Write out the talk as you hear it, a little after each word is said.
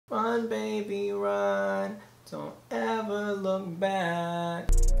Run, baby, run. Don't ever look back.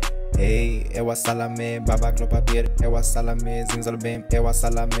 Hey, ewa salame, baba klopapir, ewa salame, zinzalbim, ewa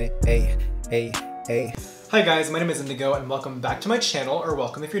salame, hey, hey, hey. Hi guys, my name is Indigo and welcome back to my channel, or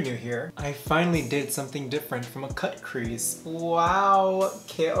welcome if you're new here. I finally did something different from a cut crease. Wow,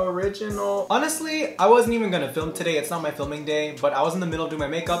 que original. Honestly, I wasn't even gonna film today, it's not my filming day, but I was in the middle of doing my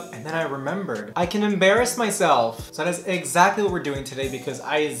makeup and then I remembered I can embarrass myself. So that is exactly what we're doing today because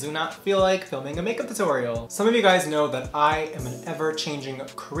I do not feel like filming a makeup tutorial. Some of you guys know that I am an ever-changing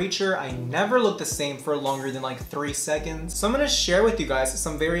creature. I never look the same for longer than like 3 seconds. So I'm gonna share with you guys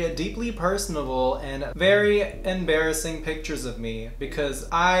some very deeply personable and very embarrassing pictures of me because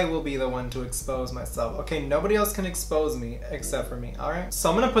I will be the one to expose myself. Okay, nobody else can expose me except for me, alright? So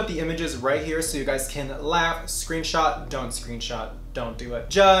I'm gonna put the images right here so you guys can laugh, screenshot, don't do it.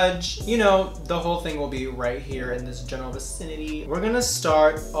 Judge, you know, the whole thing will be right here in this general vicinity. We're gonna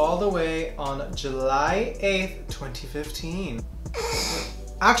start all the way on July 8th, 2015.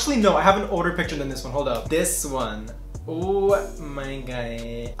 Actually, no, I have an older picture than this one, hold up. This one. Oh my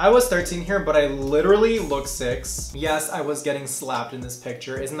god. I was 13 here, but I literally look 6. Yes, I was getting slapped in this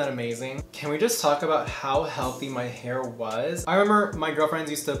picture. Isn't that amazing? Can we just talk about how healthy my hair was? I remember my girlfriends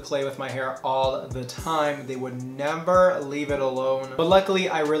used to play with my hair all the time. They would never leave it alone. But luckily,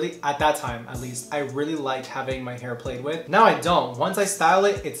 at that time at least, I really liked having my hair played with. Now I don't. Once I style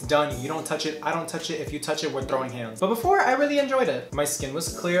it, it's done. You don't touch it, I don't touch it. If you touch it, we're throwing hands. But before, I really enjoyed it. My skin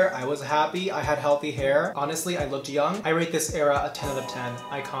was clear, I was happy, I had healthy hair. Honestly, I looked young. I rate this era a 10 out of 10,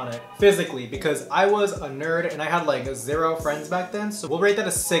 iconic. Physically, because I was a nerd and I had like 0 friends back then, so we'll rate that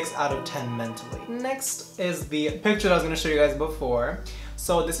a 6 out of 10 mentally. Next is the picture that I was gonna show you guys before.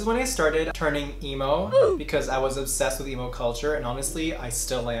 So this is when I started turning emo because I was obsessed with emo culture, and honestly, I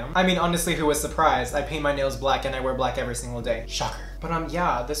still am. I mean, honestly, who was surprised? I paint my nails black and I wear black every single day. Shocker. But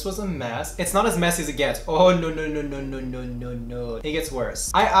yeah, this was a mess. It's not as messy as it gets. Oh, no. It gets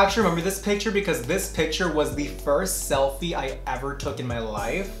worse. I actually remember this picture because this picture was the first selfie I ever took in my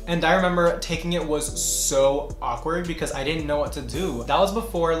life. And I remember taking it was so awkward because I didn't know what to do. That was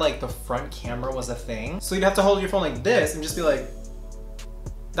before like the front camera was a thing. So you'd have to hold your phone like this and just be like,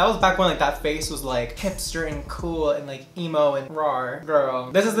 that was back when like that face was like hipster and cool and like emo and raw.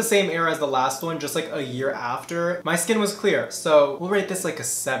 Girl. This is the same era as the last one, just like a year after. My skin was clear, so we'll rate this like a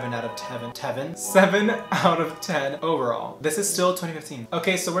 7 out of 10. 7 out of 10 overall. This is still 2015.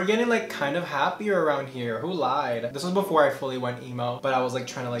 Okay, so we're getting like kind of happier around here. Who lied? This was before I fully went emo, but I was like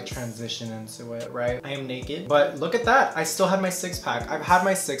trying to like transition into it, right? I am naked, but look at that. I still had my 6-pack. I've had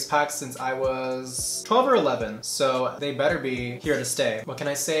my 6-pack since I was 12 or 11, so they better be here to stay. What can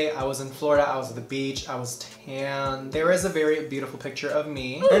I say? I was in Florida, I was at the beach, I was tan. There is a very beautiful picture of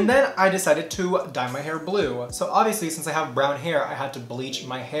me. And then I decided to dye my hair blue. So obviously, since I have brown hair, I had to bleach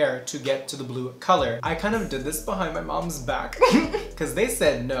my hair to get to the blue color. I kind of did this behind my mom's back because they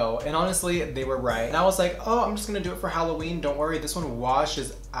said no. And honestly, they were right. And I was like, oh, I'm just gonna do it for Halloween. Don't worry, this one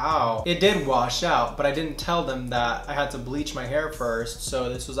washes out. It did wash out, but I didn't tell them that I had to bleach my hair first. So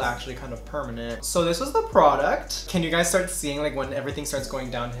this was actually kind of permanent. So this was the product. Can you guys start seeing like when everything starts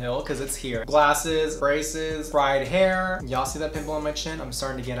going downhill? Because it's here. Glasses, braces, fried hair. Y'all see that pimple on my chin? I'm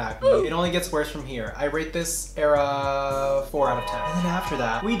starting to get acne. It only gets worse from here. I rate this era 4 out of 10. And then after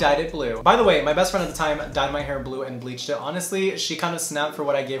that, we dyed it blue. By the way, my best friend at the time dyed my hair blue and bleached it. Honestly, she kind of snapped for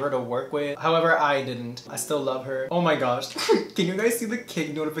what I gave her to work with. However, I didn't. I still love her. Oh my gosh. Can you guys see the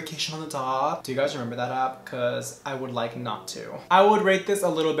kick notification on the top? Do you guys remember that app? Because I would like not to. I would rate this a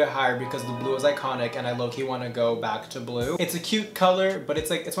little bit higher because the blue is iconic and I low-key want to go back to blue. It's a cute color, but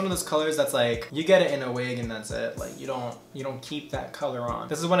it's one of those colors that's like you get it in a wig and that's it. Like you don't keep that color on.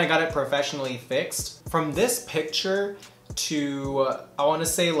 This is when I got it professionally fixed. From this picture to I want to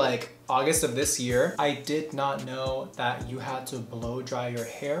say like August of this year, I did not know that you had to blow dry your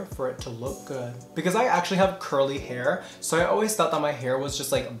hair for it to look good. Because I actually have curly hair, so I always thought that my hair was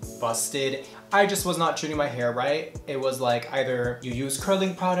just like busted. I just was not treating my hair right. It was like either you use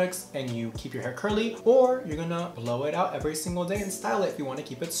curling products and you keep your hair curly, or you're gonna blow it out every single day and style it if you want to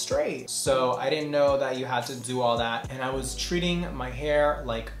keep it straight. So I didn't know that you had to do all that, and I was treating my hair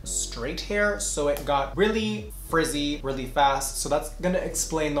like straight hair, so it got really frizzy really fast. So that's gonna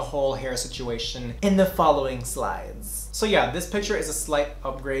explain the whole hair situation in the following slides. So yeah, this picture is a slight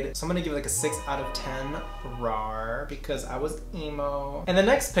upgrade. So I'm gonna give it like a 6 out of 10 rar because I was emo. And the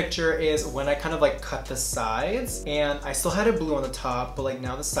next picture is when I kind of like cut the sides and I still had it blue on the top, but like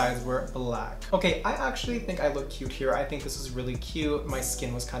now the sides were black. Okay, I actually think I look cute here. I think this is really cute. My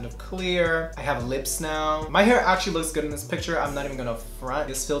skin was kind of clear. I have lips now. My hair actually looks good in this picture. I'm not even gonna front.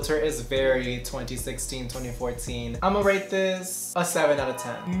 This filter is very 2016, 2014. 2014. I'm gonna rate this a 7 out of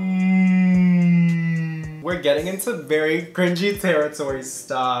 10. We're getting into very cringy territory.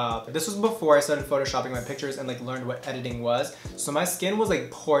 Stop. This was before I started photoshopping my pictures and like learned what editing was. So my skin was like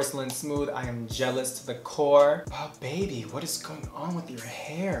porcelain smooth. I am jealous to the core. Oh baby, what is going on with your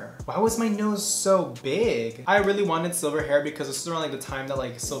hair? Why was my nose so big? I really wanted silver hair because this is around like the time that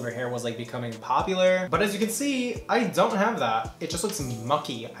like silver hair was like becoming popular. But as you can see, I don't have that. It just looks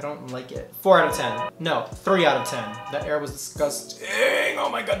mucky. I don't like it. 4 out of 10. No, 3 out of 10. That era was disgusting. Oh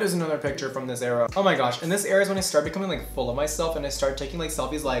my god, there's another picture from this era. Oh my gosh. And this era is when I start becoming like full of myself and I start taking like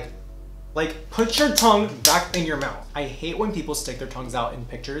selfies like put your tongue back in your mouth. I hate when people stick their tongues out in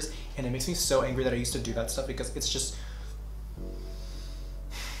pictures and it makes me so angry that I used to do that stuff because it's just...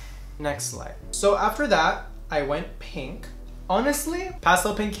 Next slide. So after that, I went pink. Honestly,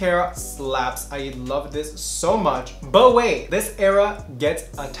 pastel pink hair slaps. I love this so much. But wait, this era gets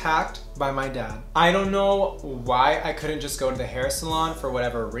attacked by my dad. I don't know why I couldn't just go to the hair salon for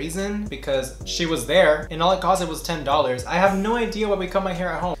whatever reason because she was there and all it costed was $10. I have no idea why we cut my hair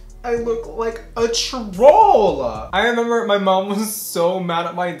at home. I look like a troll. I remember my mom was so mad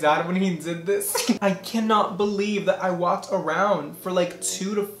at my dad when he did this. I cannot believe that I walked around for like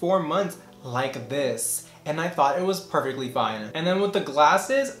 2 to 4 months like this. And I thought it was perfectly fine. And then with the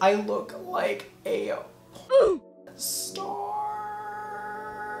glasses, I look like a star.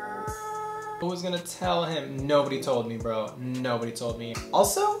 Who was gonna tell him? Nobody told me, bro. Nobody told me.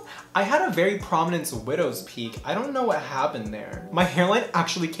 Also, I had a very prominent widow's peak. I don't know what happened there. My hairline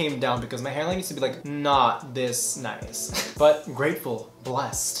actually came down because my hairline used to be like not this nice. But grateful,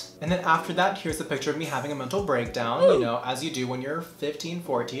 blessed. And then after that, here's a picture of me having a mental breakdown, you know, as you do when you're 15,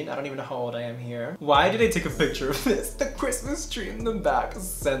 14. I don't even know how old I am here. Why did I take a picture of this? The Christmas tree in the back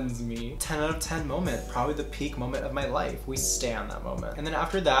sends me. 10 out of 10 moment, probably the peak moment of my life. We stand that moment. And then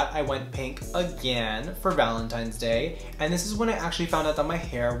after that, I went pink again for Valentine's Day. And this is when I actually found out that my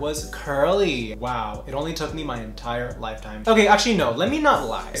hair was curly. Wow, it only took me my entire lifetime. Okay, actually no, let me not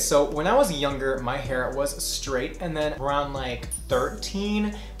lie. So when I was younger, my hair was straight, and then around like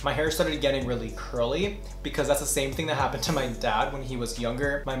 13, my hair started getting really curly because that's the same thing that happened to my dad when he was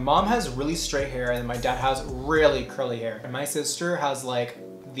younger. My mom has really straight hair and my dad has really curly hair. And my sister has like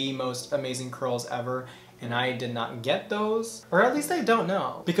the most amazing curls ever. And I did not get those, or at least I don't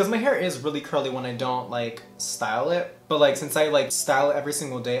know. Because my hair is really curly when I don't like style it. But like since I like style it every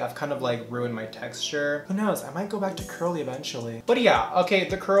single day, I've kind of like ruined my texture. Who knows, I might go back to curly eventually. But yeah, okay,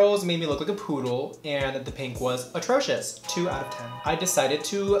 the curls made me look like a poodle and the pink was atrocious. 2 out of 10. I decided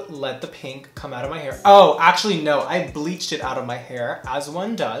to let the pink come out of my hair. Oh, actually no, I bleached it out of my hair as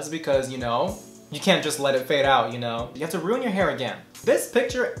one does because, you know, you can't just let it fade out, you know? You have to ruin your hair again. This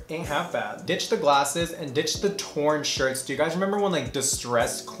picture ain't half bad. Ditch the glasses and ditch the torn shirts. Do you guys remember when like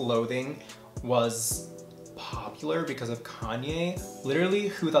distressed clothing was popular because of Kanye? Literally,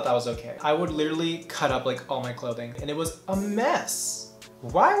 who thought that was okay? I would literally cut up like all my clothing and it was a mess.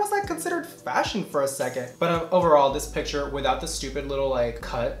 Why was I considered fashion for a second? But overall, this picture without the stupid little like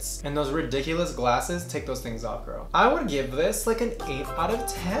cuts and those ridiculous glasses, take those things off, girl. I would give this like an 8 out of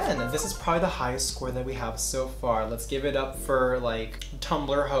 10. This is probably the highest score that we have so far. Let's give it up for like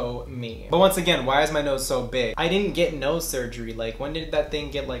Tumblr ho me. But once again, why is my nose so big? I didn't get nose surgery. Like when did that thing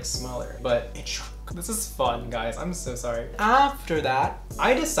get like smaller? But it shrunk. This is fun, guys. I'm so sorry. After that,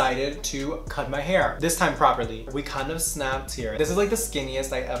 I decided to cut my hair. This time properly. We kind of snapped here. This is like the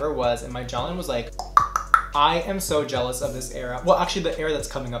skinniest I ever was, and my jawline was like... I am so jealous of this era. Well, actually the era that's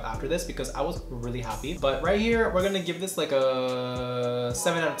coming up after this because I was really happy. But right here, we're gonna give this like a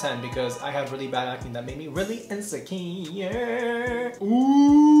 7 out of 10 because I had really bad acne that made me really insecure.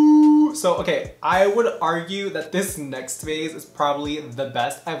 Ooh. So, okay, I would argue that this next phase is probably the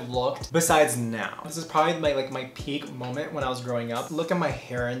best I've looked besides now. This is probably my peak moment when I was growing up. Look at my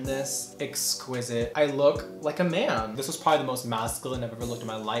hair in this, exquisite. I look like a man. This was probably the most masculine I've ever looked in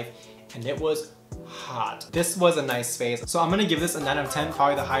my life, and it was hot. This was a nice phase. So I'm gonna give this a 9 out of 10,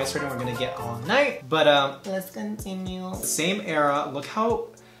 probably the highest rating we're gonna get all night. But let's continue. Same era, look how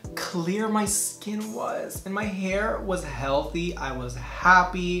clear my skin was and my hair was healthy. I was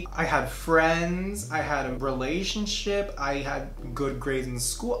happy. I had friends. I had a relationship. I had good grades in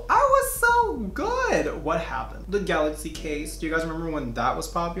school. I was so good. What happened? The Galaxy case. Do you guys remember when that was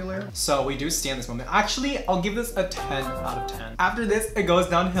popular? So we do stand this moment. Actually, I'll give this a 10 out of 10. After this, it goes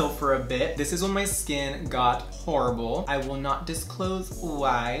downhill for a bit. This is when my skin got horrible. I will not disclose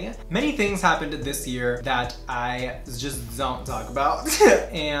why. Many things happened this year that I just don't talk about.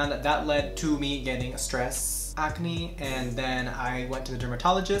 And that led to me getting stressed pimples, acne, and then I went to the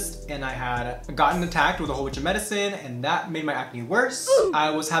dermatologist and I had gotten attacked with a whole bunch of medicine and that made my acne worse.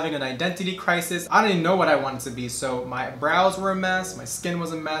 I was having an identity crisis. I didn't know what I wanted to be, so my brows were a mess, my skin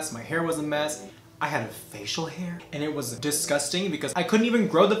was a mess, my hair was a mess. I had a facial hair and it was disgusting because I couldn't even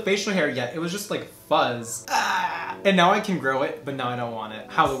grow the facial hair yet. It was just like fuzz. And now I can grow it, but now I don't want it.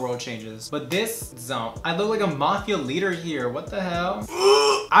 How the world changes. But this zone, I look like a mafia leader here. What the hell?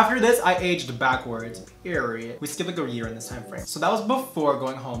 After this, I aged backwards, period. We skipped like a year in this time frame. So that was before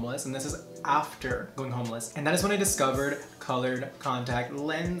going homeless, and this is after going homeless. And that is when I discovered colored contact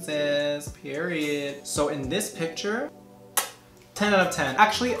lenses, period. So in this picture, 10 out of 10,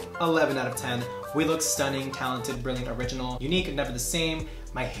 actually 11 out of 10. We look stunning, talented, brilliant, original, unique, never the same.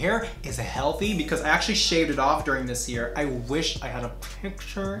 My hair is healthy because I actually shaved it off during this year. I wish I had a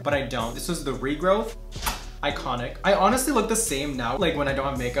picture, but I don't. This was the regrowth. Iconic. I honestly look the same now, like when I don't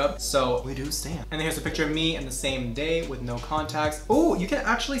have makeup, so we do stand. And then here's a picture of me in the same day with no contacts. Oh, you can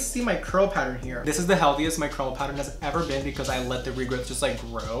actually see my curl pattern here. This is the healthiest my curl pattern has ever been because I let the regrowth just like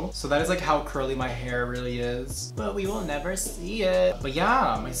grow. So that is like how curly my hair really is. But we will never see it. But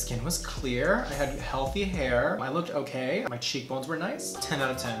yeah, my skin was clear. I had healthy hair. I looked okay. My cheekbones were nice. 10 out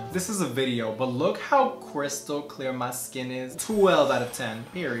of 10. This is a video, but look how crystal clear my skin is. 12 out of 10.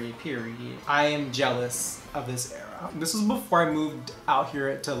 Period, period. I am jealous of this era. This was before I moved out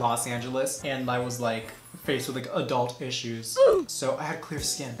here to Los Angeles and I was like faced with like adult issues. So I had clear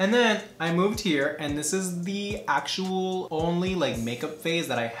skin. And then I moved here and this is the actual only like makeup phase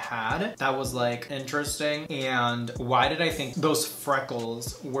that I had that was like interesting. And why did I think those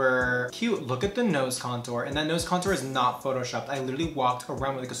freckles were cute? Look at the nose contour, and that nose contour is not photoshopped. I literally walked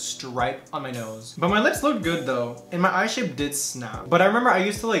around with like a stripe on my nose. But my lips looked good though, and my eye shape did snap. But I remember I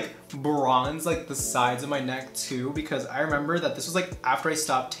used to like bronze like the sides of my neck too, because I remember that this was like after I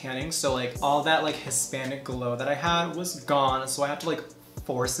stopped tanning, so like all that like Hispanic glow that I had was gone, so I have to like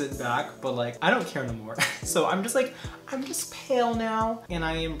force it back, but like I don't care no more. So I'm just pale now and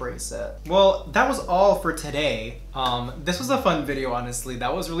I embrace it. Well, that was all for today. This was a fun video, honestly.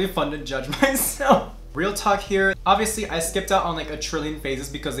 That was really fun to judge myself. Real talk here. Obviously, I skipped out on like a trillion phases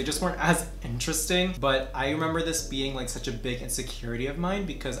because they just weren't as interesting, but I remember this being like such a big insecurity of mine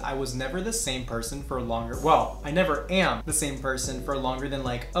because I was never the same person for longer. Well, I never am the same person for longer than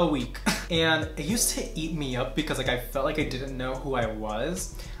like a week. And it used to eat me up because like I felt like I didn't know who I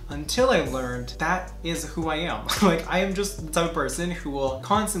was. Until I learned that is who I am. Like I am just the type of person who will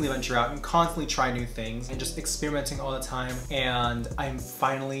constantly venture out and constantly try new things and just experimenting all the time. And I'm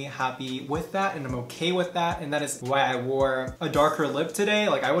finally happy with that and I'm okay with that. And that is why I wore a darker lip today.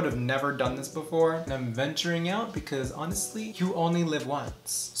 Like I would have never done this before. And I'm venturing out because honestly, you only live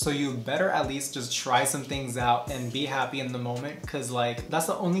once. So you better at least just try some things out and be happy in the moment, cause like that's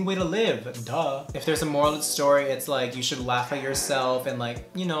the only way to live, duh. If there's a moral of the story, it's like you should laugh at yourself and like,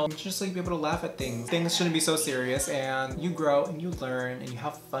 you know, just like be able to laugh at things. Things shouldn't be so serious and you grow and you learn and you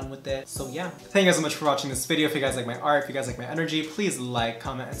have fun with it. So yeah. Thank you guys so much for watching this video. If you guys like my art, if you guys like my energy, please like,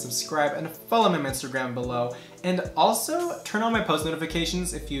 comment, and subscribe and follow me on my Instagram below. And also turn on my post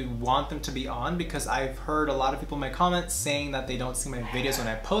notifications if you want them to be on, because I've heard a lot of people in my comments saying that they don't see my videos when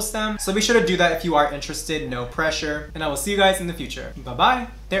I post them. So be sure to do that if you are interested, no pressure. And I will see you guys in the future. Bye-bye.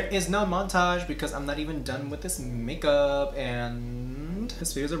 There is no montage because I'm not even done with this makeup and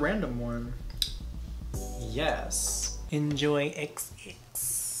this video is a random one. Yes. Enjoy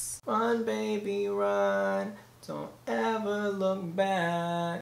XX. Run, baby, run. Don't ever look back.